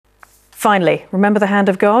Finally, remember the hand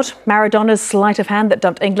of God? Maradona's sleight of hand that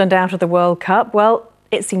dumped England out of the World Cup? Well,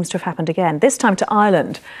 it seems to have happened again, this time to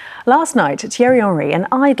Ireland. Last night, Thierry Henry, an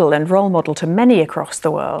idol and role model to many across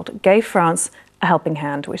the world, gave France a helping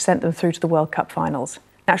hand, which sent them through to the World Cup finals.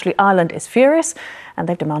 Naturally, Ireland is furious, and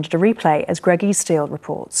they've demanded a replay, as Greg Easteel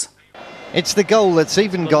reports. It's the goal that's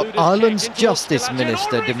even got Ireland's Justice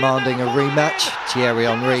Minister demanding a rematch. Thierry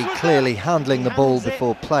Henry clearly handling the ball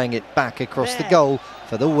before playing it back across the goal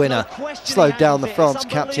for the winner. Slowed down, the France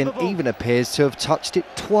captain even appears to have touched it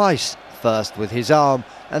twice, first with his arm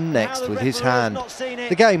and next with his hand.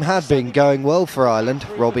 The game had been going well for Ireland,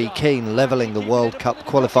 Robbie Keane levelling the World Cup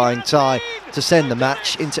qualifying tie to send the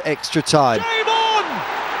match into extra time.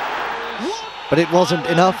 But it wasn't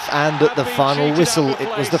enough, and at the final whistle,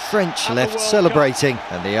 it was the French left celebrating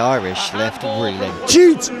and the Irish left reeling.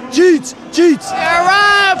 Cheat! Cheat! Cheat! You're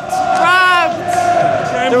robbed! Robbed!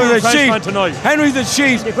 There was a cheat tonight. Henry's a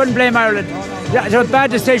cheat. You couldn't blame Ireland. Yeah, it was a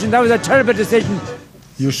bad decision. That was a terrible decision.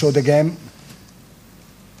 You saw the game.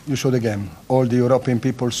 You saw the game. All the European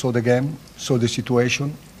people saw the game, saw the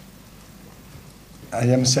situation. I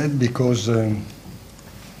am sad because the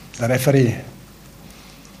referee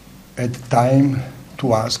had time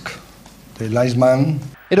to ask the linesman.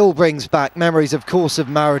 It all brings back memories, of course, of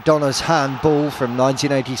Maradona's handball from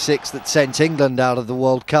 1986 that sent England out of the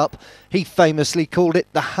World Cup. He famously called it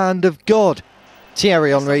the hand of God.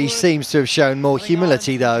 Thierry Henry seems to have shown more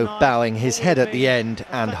humility, though, bowing his head at the end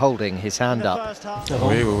and holding his hand up.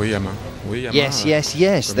 Yes, yes,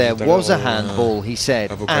 yes, there was a handball, he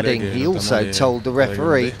said, adding he also told the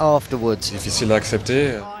referee afterwards.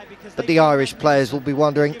 But the Irish players will be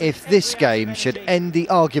wondering if this game should end the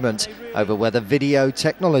argument over whether video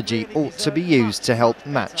technology ought to be used to help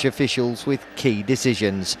match officials with key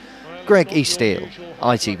decisions. Greg Easteel,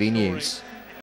 ITV News.